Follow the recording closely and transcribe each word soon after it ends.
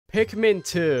Pikmin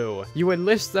 2. You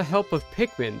enlist the help of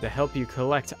Pikmin to help you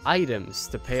collect items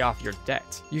to pay off your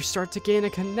debt. You start to gain a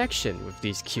connection with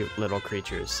these cute little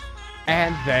creatures.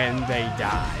 And then they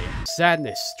die.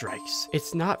 Sadness strikes.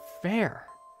 It's not fair.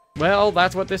 Well,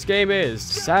 that's what this game is.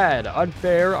 Sad,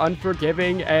 unfair,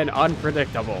 unforgiving, and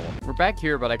unpredictable. We're back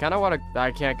here, but I kind of want to...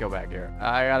 I can't go back here.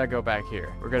 I gotta go back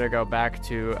here. We're gonna go back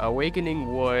to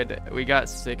Awakening Wood. We got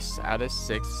 6 out of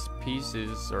 6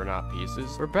 pieces, or not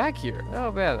pieces. We're back here.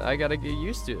 Oh, man, I gotta get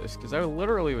used to this, because I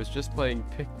literally was just playing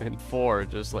Pikmin 4,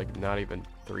 just, like, not even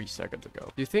 3 seconds ago.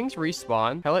 Do things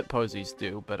respawn? Pellet posies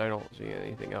do, but I don't see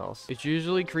anything else. It's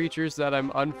usually creatures that I'm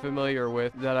unfamiliar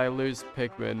with that I lose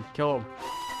Pikmin. Kill them.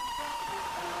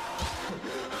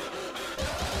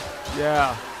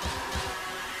 Yeah.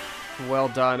 Well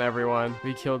done, everyone.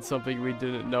 We killed something we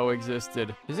didn't know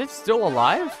existed. Is it still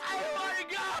alive?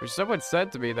 Someone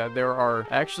said to me that there are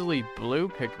actually blue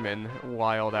Pikmin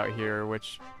wild out here,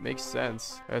 which makes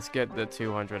sense. Let's get the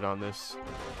 200 on this.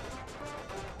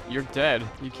 You're dead.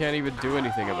 You can't even do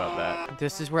anything about that.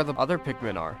 This is where the other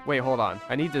Pikmin are. Wait, hold on.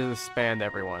 I need to expand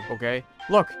everyone, okay?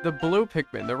 Look, the blue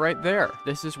Pikmin, they're right there.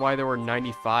 This is why there were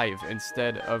 95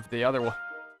 instead of the other one.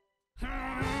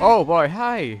 Oh boy,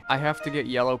 hi! I have to get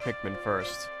yellow Pikmin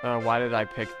first. Why did I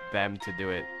pick them to do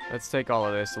it? Let's take all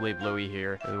of this, leave Louie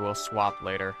here, and we'll swap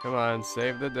later. Come on,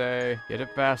 save the day. Get it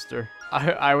faster.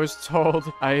 I was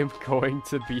told I am going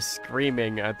to be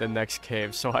screaming at the next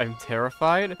cave, so I'm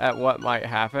terrified at what might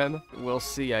happen. We'll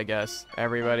see, I guess.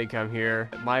 Everybody come here.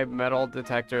 My metal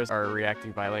detectors are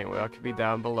reacting violently. What could be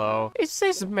down below? It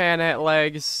says man-at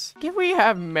legs. Can we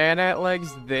have man-at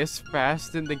legs this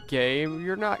fast in the game?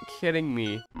 You're not kidding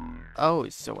me. Oh,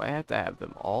 so I have to have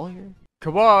them all here?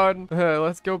 Come on,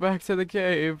 let's go back to the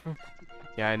cave.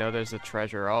 Yeah, I know there's a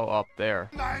treasure all up there.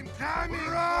 Get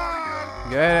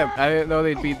him. I didn't know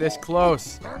they'd be this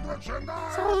close.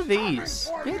 What's all of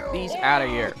these? Get these out of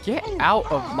here. Get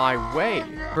out of my way.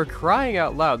 For crying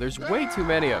out loud, there's way too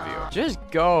many of you. Just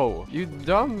go. You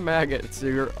dumb maggots.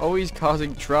 You're always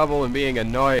causing trouble and being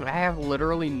annoying. I have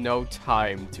literally no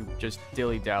time to just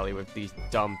dilly-dally with these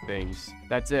dumb things.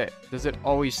 That's it. Does it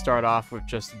always start off with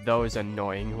just those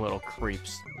annoying little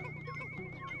creeps?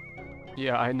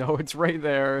 Yeah, I know it's right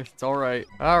there. It's alright.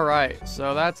 Alright,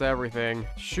 so that's everything.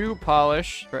 Shoe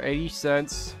polish for 80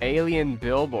 cents. Alien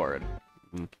billboard.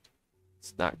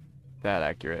 It's not that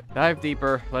accurate. Dive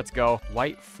deeper. Let's go.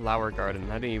 White flower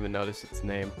garden. I didn't even notice its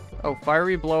name. Oh,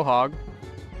 fiery blowhog.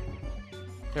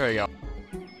 There you go.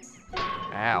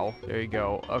 Ow. There you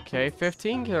go. Okay,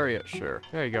 15 carry. Sure.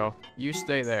 There you go. You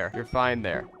stay there. You're fine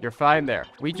there. You're fine there.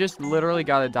 We just literally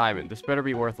got a diamond. This better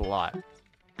be worth a lot.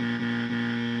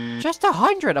 Just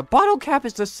 100. A bottle cap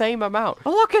is the same amount. Oh,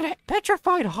 look at it.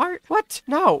 Petrified heart. What?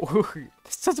 No.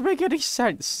 This doesn't make any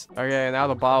sense. Okay, now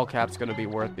the bottle cap's gonna be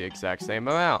worth the exact same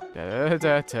amount.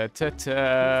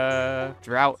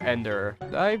 Drought ender.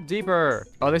 Dive deeper.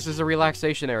 Oh, this is a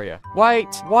relaxation area.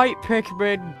 White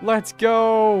Pikmin. Let's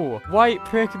go. White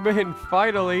Pikmin.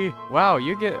 Finally. Wow,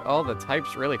 you get all the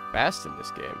types really fast in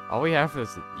this game. All we have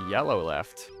is yellow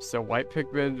left. So white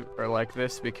Pikmin are like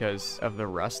this because of the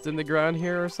rust in the ground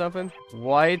here or something.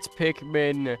 White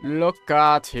Pikmin. Look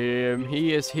at him.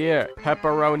 He is here.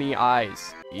 Pepperoni eyes.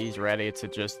 He's ready to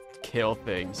just kill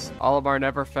things. Olimar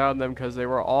never found them because they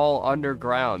were all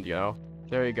underground, you know?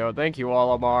 There you go. Thank you,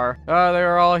 Olimar. Oh,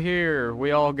 they're all here.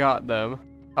 We all got them.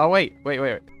 Oh, wait.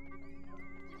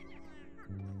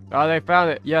 Oh, they found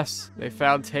it. Yes, they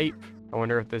found tape. I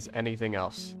wonder if there's anything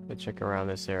else. Let's check around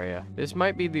this area. This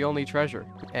might be the only treasure.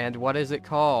 And what is it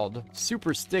called?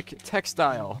 Super Stick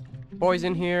Textile.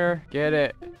 Poison here. Get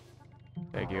it.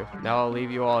 Thank you. Now I'll leave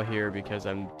you all here because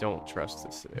I don't trust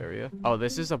this area. Oh,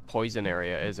 this is a poison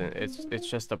area, isn't it? It's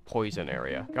just a poison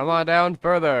area. Come on down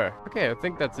further. Okay, I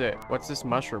think that's it. What's this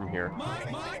mushroom here?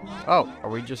 Oh, are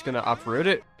we just gonna uproot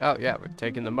it? Oh, yeah, we're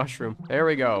taking the mushroom. There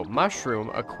we go.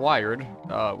 Mushroom acquired.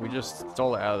 We just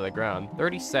stole it out of the ground.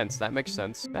 30 cents. That makes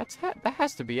sense. That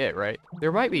has to be it, right?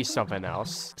 There might be something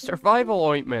else. Survival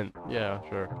ointment. Yeah,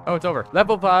 sure. Oh, it's over.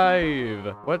 Level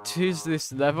 5. What is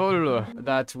this level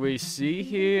that we see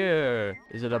here?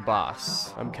 Is it a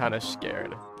boss? I'm kind of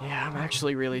scared. Yeah, I'm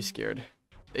actually really scared.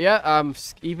 Yeah, I'm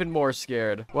even more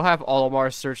scared. We'll have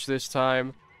Olimar search this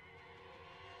time.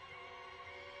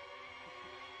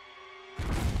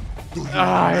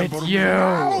 It's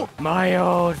you! My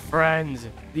old friend.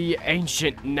 The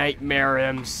ancient nightmare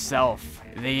himself.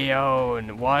 The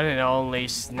one and only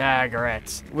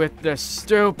Snagret. With the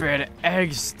stupid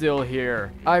eggs still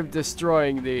here. I'm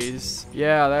destroying these.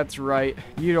 Yeah, that's right.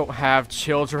 You don't have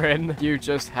children. You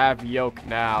just have yolk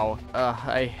now.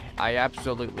 I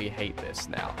absolutely hate this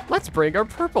now. Let's bring our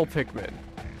purple Pikmin.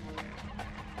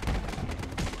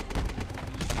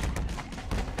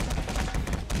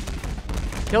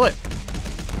 Kill it.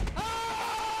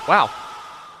 Wow.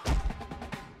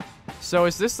 So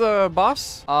is this the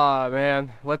boss? Aw,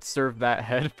 man. Let's serve that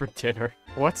head for dinner.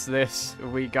 What's this?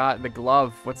 We got the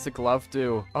glove. What's the glove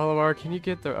do? Olimar, can you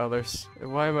get the others?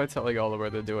 Why am I telling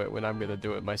Olimar to do it when I'm gonna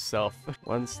do it myself?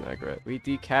 One snack rat. We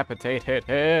decapitated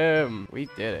him. We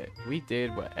did it. We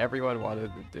did what everyone wanted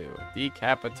to do.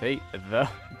 Decapitate the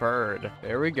bird.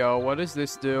 There we go. What does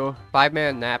this do?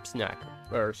 5-man nap snack.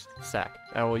 Or sack.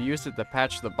 I will use it to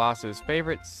patch the boss's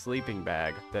favorite sleeping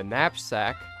bag. The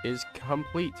knapsack is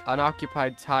complete.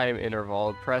 Unoccupied time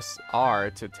interval. Press R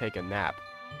to take a nap.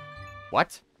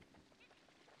 What?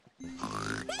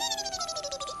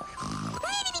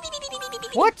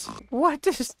 What?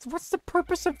 What's the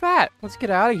purpose of that? Let's get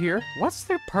out of here. What's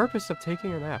the purpose of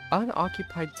taking a nap?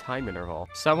 Unoccupied time interval.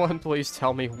 Someone please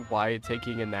tell me why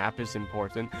taking a nap is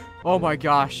important. Oh my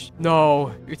gosh.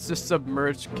 No. It's a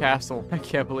submerged castle. I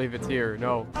can't believe it's here.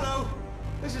 No. Hello.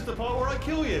 This is the part where I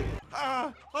kill you.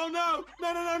 Oh no.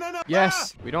 No.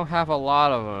 Yes, we don't have a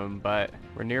lot of them, but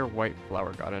we're near White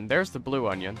Flower Garden. There's the blue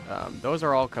onion. Those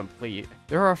are all complete.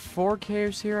 There are 4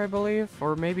 caves here, I believe,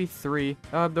 or maybe 3.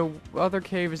 The other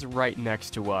cave is right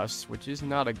next to us, which is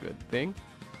not a good thing.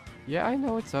 Yeah, I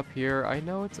know it's up here. I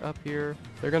know it's up here.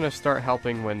 They're gonna start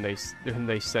helping when they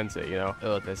sense it, you know?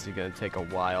 Oh, this is gonna take a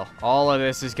while. All of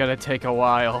this is gonna take a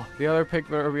while. The other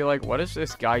Pikmin will be like, what is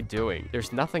this guy doing?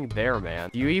 There's nothing there, man.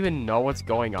 Do you even know what's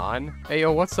going on? Hey,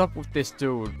 yo, what's up with this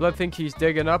dude? I think he's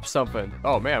digging up something.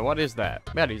 Oh, man, what is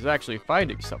that? Man, he's actually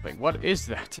finding something. What is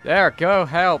that? There, go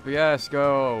help. Yes,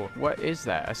 go. What is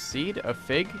that? A seed? A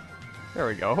fig? There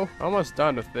we go. Almost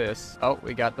done with this. Oh,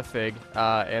 we got the fig.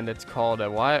 And it's called a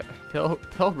what?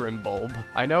 Pilgrim bulb.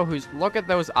 I know who's... Look at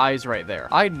those eyes right there.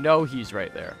 I know he's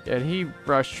right there. And he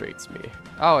frustrates me.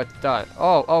 Oh, it's done.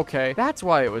 Oh, okay. That's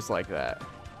why it was like that.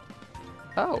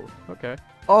 Oh, okay.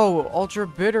 Oh, ultra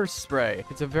bitter spray.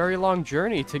 It's a very long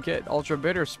journey to get ultra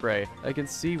bitter spray. I can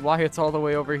see why it's all the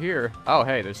way over here. Oh,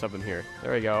 hey, there's something here.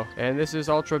 There we go. And this is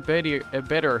ultra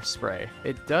bitter spray.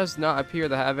 It does not appear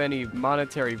to have any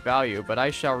monetary value, but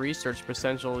I shall research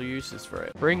potential uses for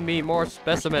it. Bring me more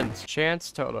specimens.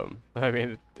 Chance totem. I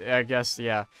mean, I guess,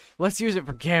 yeah. Let's use it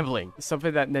for gambling.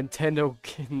 Something that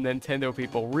Nintendo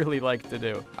people really like to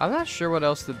do. I'm not sure what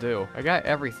else to do. I got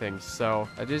everything, so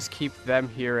I just keep them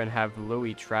here and have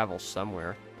Louis travel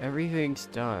somewhere. Everything's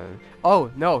done. Oh,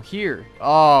 no, here.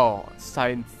 Oh,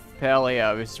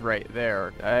 Synthelia is right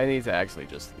there. I need to actually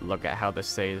just look at how to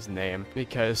say his name,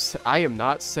 because I am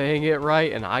not saying it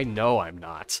right, and I know I'm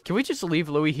not. Can we just leave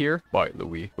Louis here? Bye,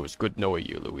 Louis. It was good knowing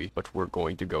you, Louis, but we're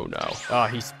going to go now. Oh,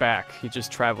 he's back. He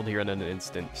just traveled here in an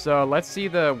instant. So let's see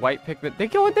the white Pikmin. They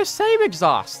go in the same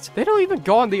exhaust. They don't even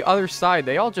go on the other side.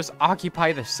 They all just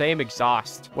occupy the same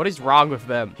exhaust. What is wrong with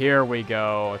them? Here we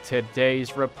go.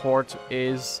 Today's report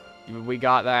is... We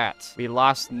got that. We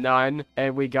lost none,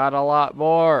 and we got a lot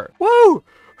more. Woo!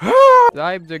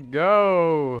 Time to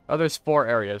go. Oh, there's 4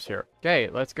 areas here. Okay,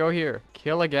 let's go here.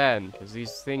 Kill again, because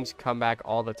these things come back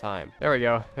all the time. There we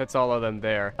go. That's all of them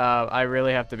there. I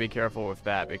really have to be careful with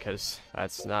that, because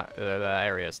that's not, that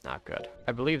area is not good.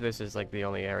 I believe this is like the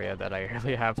only area that I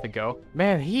really have to go.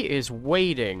 Man, he is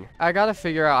waiting. I gotta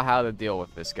figure out how to deal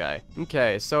with this guy.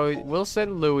 Okay, so we'll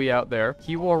send Louis out there.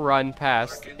 He will run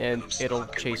past, and it'll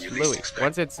chase Louis.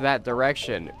 Once it's that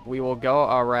direction, we will go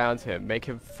around him, make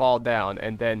him fall down,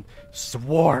 and then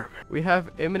swarm. We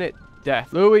have imminent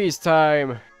death. Louis'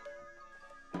 time.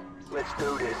 Let's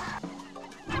do this.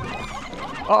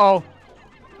 Uh-oh.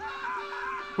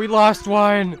 We lost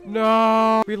one.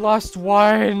 No. We lost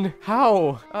one.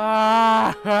 How?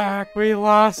 Ah. We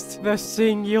lost the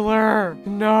singular.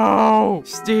 No.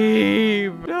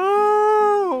 Steve.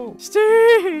 No.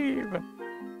 Steve.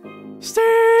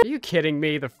 Steve. Are you kidding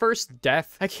me? The first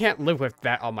death? I can't live with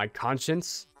that on my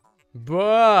conscience.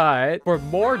 But for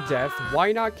more death,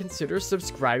 why not consider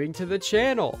subscribing to the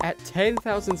channel? At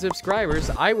 10,000 subscribers,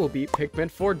 I will beat Pikmin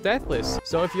 4 deathless.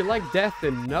 So if you like death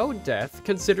and no death,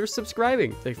 consider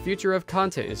subscribing. The future of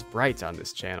content is bright on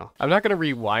this channel. I'm not gonna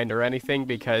rewind or anything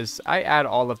because I add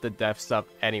all of the death stuff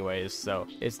anyways, so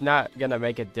it's not gonna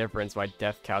make a difference my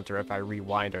death counter if I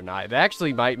rewind or not. It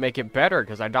actually might make it better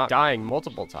because I'm not dying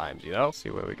multiple times, you know? Let's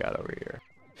see what we got over here.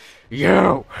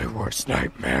 Yo, my worst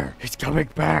nightmare. He's coming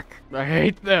back. I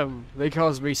hate them. They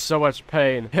cause me so much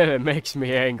pain, and it makes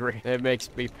me angry. It makes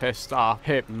me pissed off.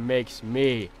 It makes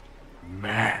me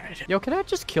mad. Yo, can I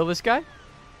just kill this guy?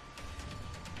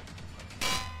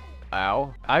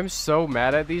 Ow. I'm so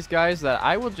mad at these guys that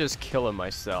I will just kill him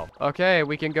myself. Okay,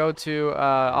 we can go to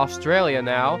Australia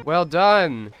now. Well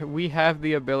done. We have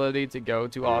the ability to go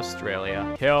to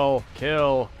Australia. Kill,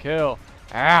 kill, kill.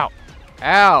 Ow.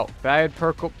 Ow! Bad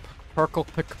Purple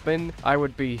Pikmin. I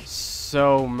would be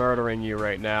so murdering you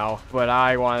right now, but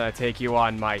I want to take you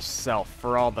on myself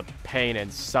for all the pain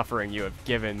and suffering you have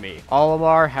given me.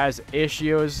 Olimar has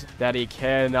issues that he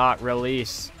cannot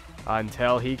release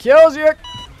until he kills you.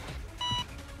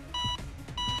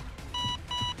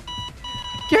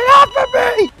 Get off of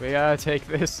me! We gotta take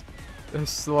this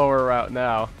slower route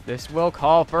now. This will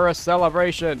call for a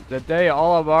celebration. The day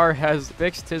Olimar has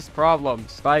fixed his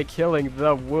problems by killing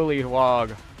the Woolly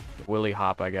Wog. Woolly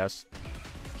Hop, I guess.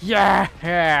 Yeah!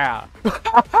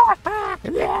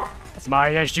 Yes! My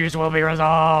issues will be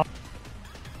resolved.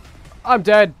 I'm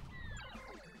dead.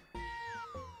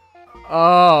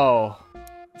 Oh.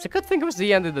 It's a good thing it was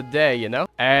the end of the day, you know?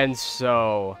 And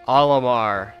so,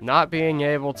 Olimar, not being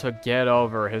able to get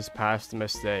over his past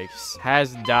mistakes,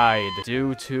 has died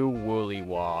due to Woolly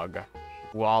Wog.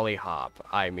 Wally Hop,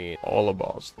 I mean.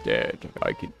 Olimar's dead.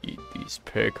 I can eat these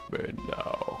Pikmin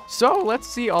now. So, let's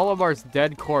see Olimar's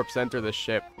dead corpse enter the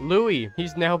ship. Louis,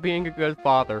 he's now being a good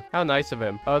father. How nice of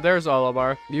him. Oh, there's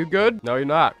Olimar. You good? No, you're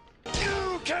not.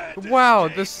 Wow,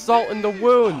 the salt in the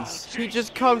wounds. He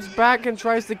just comes back and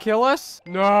tries to kill us?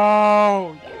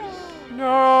 No.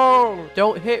 No.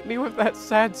 Don't hit me with that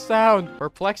sad sound.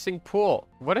 Perplexing pool.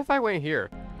 What if I went here?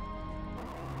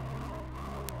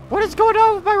 What is going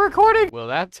on with my recording? Well,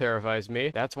 that terrifies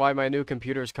me. That's why my new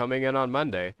computer's coming in on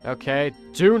Monday. Okay,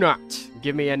 do not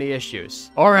give me any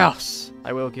issues, or else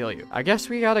I will kill you. I guess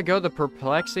we gotta go the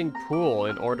perplexing pool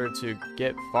in order to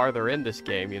get farther in this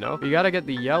game, you know? We gotta get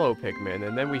the yellow Pikmin,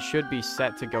 and then we should be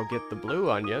set to go get the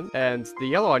blue onion, and the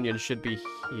yellow onion should be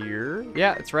here.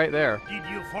 Yeah, it's right there. Did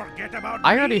you forget about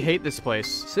I already hate this place.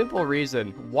 Simple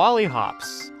reason. Wally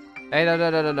Hops. Hey,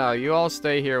 no. You all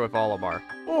stay here with Olimar.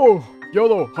 Oh!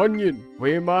 Yellow onion.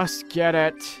 We must get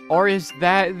it. Or is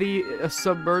that the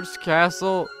submerged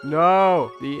castle?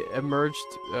 No. The emerged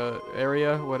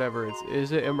area, whatever.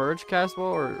 Is it emerged castle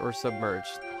or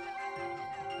submerged?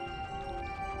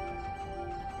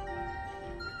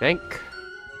 Thank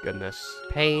goodness.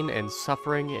 Pain and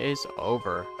suffering is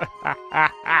over.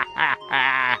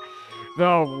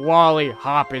 The Wally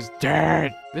Hop is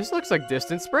dead. This looks like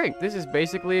Distant Spring. This is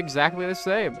basically exactly the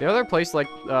same. The other place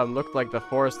looked like the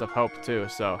Forest of Hope too.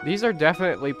 So these are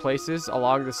definitely places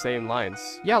along the same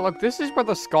lines. Yeah, look, this is where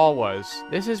the skull was.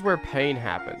 This is where pain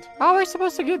happened. How am I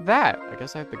supposed to get that? I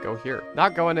guess I have to go here.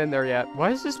 Not going in there yet.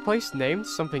 Why is this place named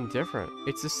something different?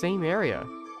 It's the same area.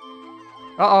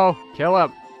 Uh-oh. Kill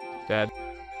him. Dead.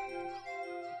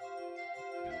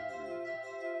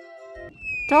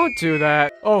 Don't do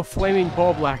that. Oh, flaming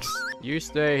Bulblax. You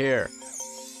stay here.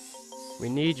 We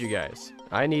need you guys.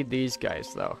 I need these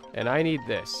guys, though. And I need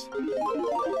this.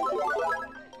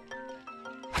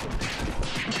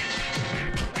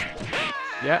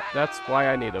 Yeah, that's why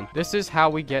I need them. This is how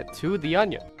we get to the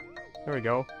onion. There we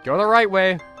go. Go the right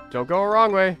way. Don't go the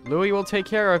wrong way. Louis will take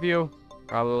care of you.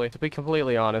 Probably. To be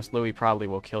completely honest, Louis probably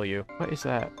will kill you. What is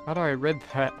that? How do I rid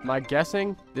that? Am I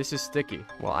guessing this is sticky?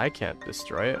 Well, I can't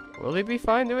destroy it. Will they be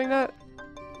fine doing that?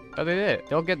 Oh, they did.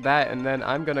 They'll get that, and then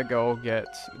I'm gonna go get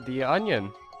the onion.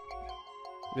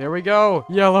 There we go.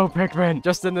 Yellow Pikmin.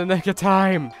 Just in the nick of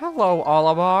time. Hello,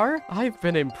 Olimar. I've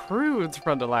been improved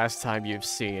from the last time you've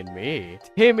seen me.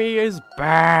 Timmy is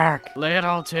back.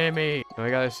 Little Timmy. I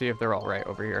gotta see if they're all right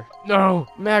over here. No.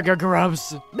 Mega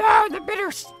grubs. No, the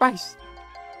bitter spice.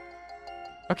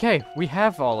 Okay, we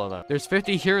have all of them. There's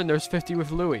 50 here and there's 50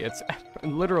 with Louis. It's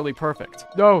literally perfect.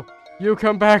 No, you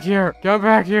come back here. Come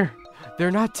back here.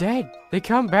 They're not dead. They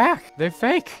come back. They're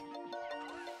fake.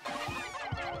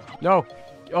 No.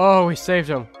 Oh, we saved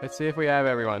them. Let's see if we have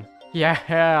everyone.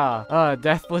 Yeah.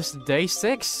 Deathless day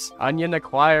 6. Onion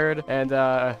acquired. And,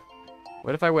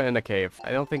 what if I went in a cave?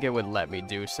 I don't think it would let me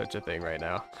do such a thing right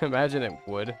now. Imagine it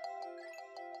would.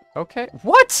 Okay.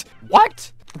 What?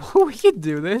 What? We can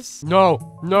do this.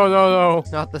 No.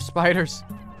 Not the spiders.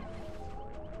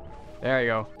 There you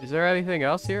go. Is there anything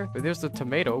else here? There's the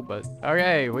tomato, but...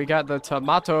 Okay, we got the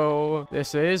tomato.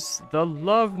 This is the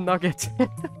love nugget.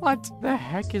 What the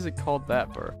heck is it called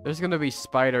that for? There's gonna be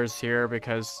spiders here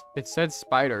because it said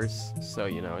spiders. So,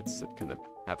 you know, it's gonna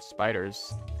have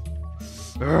spiders.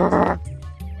 What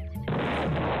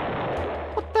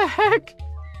the heck?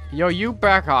 Yo, you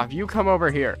back off. You come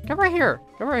over here. Come right here.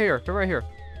 Come right here. Come right here.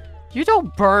 You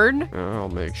don't burn. I'll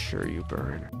make sure you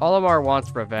burn. Olimar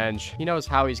wants revenge. He knows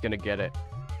how he's gonna get it.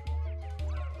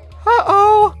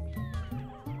 Uh-oh.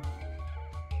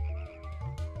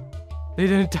 They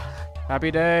didn't die.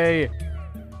 Happy day.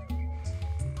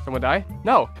 Someone die?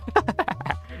 No.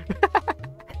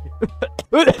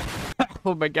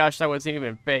 Oh my gosh, that wasn't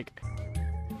even fake.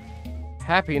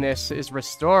 Happiness is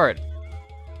restored.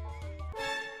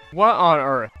 What on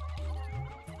earth?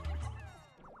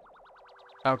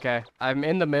 Okay, I'm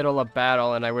in the middle of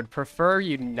battle, and I would prefer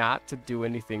you not to do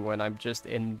anything when I'm just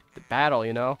in the battle,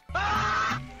 you know?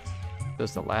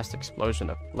 There's the last explosion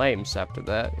of flames after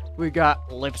that. We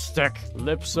got lipstick,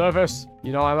 lip service.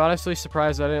 You know, I'm honestly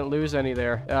surprised I didn't lose any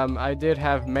there. I did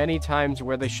have many times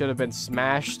where they should have been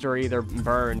smashed or either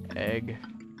burned. Egg.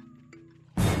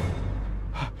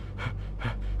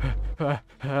 Oh,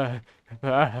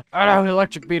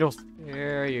 electric beetles.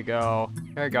 There you go.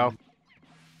 There you go.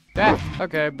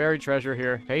 Okay, buried treasure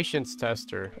here. Patience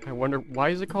tester. I wonder, why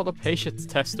is it called a patience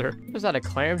tester? Is that a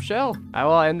clamshell? I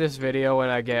will end this video when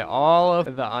I get all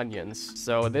of the onions.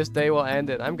 So this day will end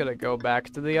and I'm gonna go back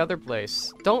to the other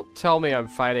place. Don't tell me I'm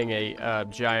fighting a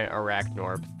giant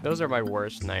arachnorb. Those are my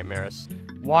worst nightmares.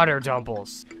 Water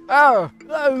dumbles. Oh,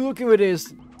 look who it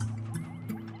is.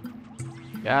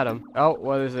 Got him. Oh,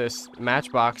 what is this?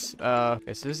 Matchbox.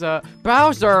 This is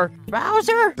Bowser!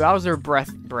 Bowser! Bowser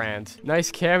Breath brand. Nice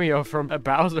cameo from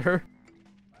Bowser.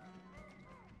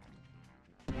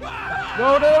 No,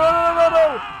 no, no, no,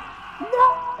 no,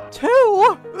 no!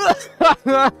 Two?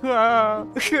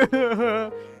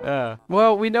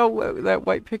 Well, we know that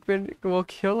white Pikmin will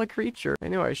kill a creature. I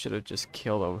knew I should have just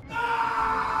killed him.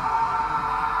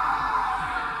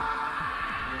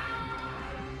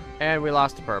 And we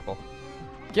lost to purple.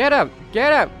 Get him!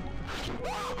 Get him!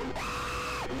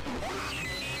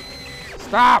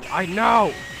 Stop! I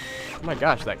know! Oh my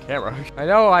gosh, that camera. I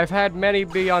know, I've had many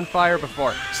be on fire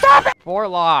before. Stop it! 4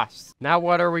 lost. Now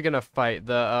what are we gonna fight?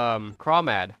 The,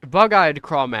 Crawmad. Bug-eyed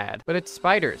Crawmad. But it's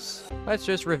spiders. Let's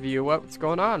just review what's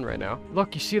going on right now.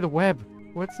 Look, you see the web.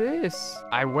 What's this?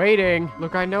 I'm waiting.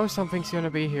 Look, I know something's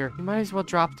gonna be here. You might as well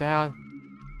drop down.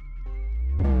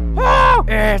 Oh,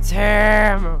 it's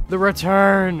him! The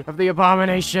return of the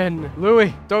abomination.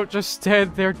 Louis, don't just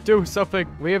stand there, do something.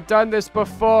 We have done this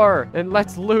before, and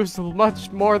let's lose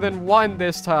much more than 1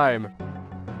 this time.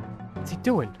 What's he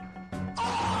doing?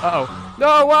 Uh-oh.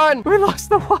 No, 1! We lost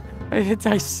the 1!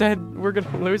 I said we're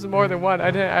gonna lose more than 1. I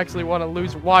didn't actually want to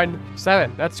lose 1.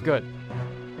 7, that's good.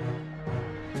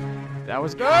 That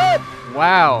was good!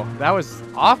 Wow, that was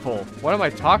awful. What am I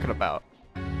talking about?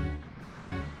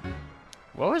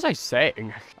 What was I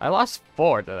saying? I lost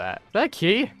 4 to that. Is that a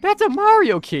key? That's a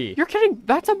Mario key. You're kidding.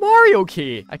 That's a Mario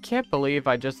key. I can't believe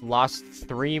I just lost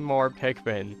 3 more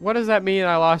Pikmin. What does that mean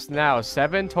I lost now?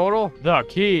 7 total? The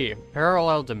key.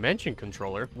 Parallel dimension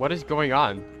controller. What is going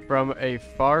on? From a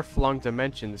far-flung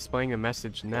dimension, displaying a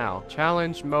message now.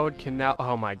 Challenge mode can now...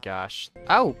 Oh my gosh.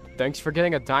 Oh, thanks for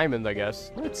getting a diamond, I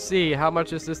guess. Let's see. How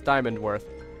much is this diamond worth?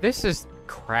 This is...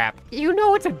 crap. You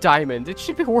know it's a diamond. It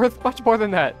should be worth much more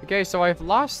than that. Okay, so I've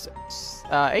lost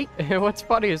 8. What's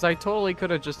funny is I totally could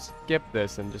have just skipped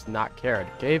this and just not cared.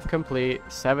 Cave complete.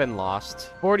 7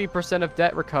 lost. 40% of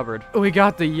debt recovered. We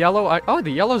got the yellow... Oh,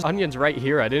 the yellow onion's right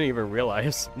here. I didn't even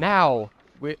realize. Now,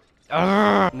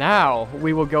 now,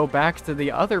 we will go back to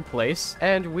the other place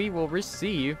and we will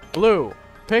receive blue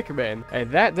Pikmin.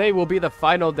 And that day will be the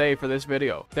final day for this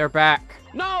video. They're back.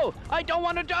 No, I don't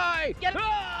want to die.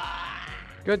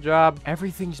 Good job.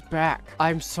 Everything's back.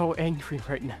 I'm so angry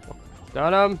right now.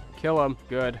 Stun him. Kill him.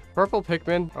 Good. Purple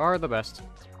Pikmin are the best.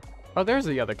 Oh, there's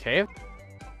the other cave.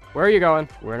 Where are you going?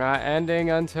 We're not ending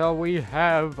until we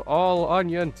have all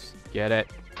onions. Get it?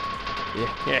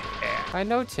 Yeah. I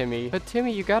know, Timmy. But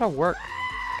Timmy, you gotta work.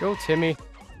 Go, Timmy.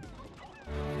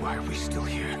 Why are we still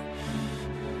here?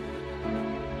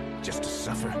 Just to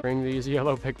suffer. Bring these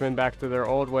yellow Pikmin back to their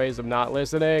old ways of not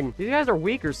listening. These guys are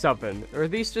weak or something. Or are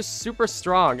these just super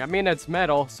strong? I mean, it's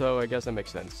metal, so I guess that makes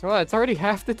sense. Well, it's already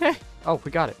half the day. Oh, we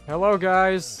got it. Hello,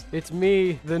 guys. It's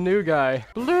me, the new guy.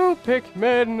 Blue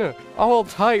Pikmin. All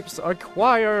types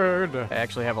acquired. I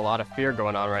actually have a lot of fear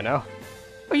going on right now.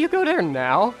 Oh, you go there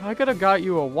now? I could have got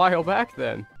you a while back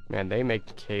then. Man, they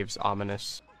make caves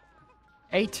ominous.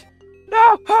 8.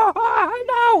 No!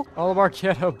 No! Olimar,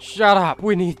 get him. Shut up.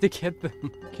 We need to get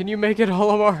them. Can you make it,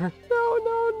 Olimar? No.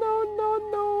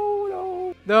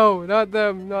 No, not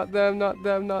them. Not them.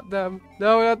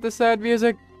 No, not the sad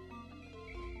music.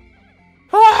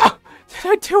 Ah! Did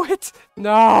I do it?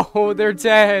 No, they're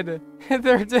dead.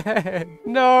 They're dead.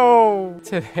 No.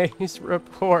 Today's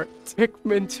report.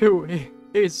 Pikmin 2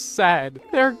 is sad.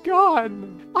 They're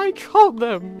gone. I called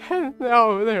them, and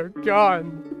now they're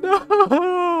gone.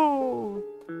 No.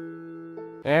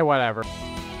 Eh, whatever.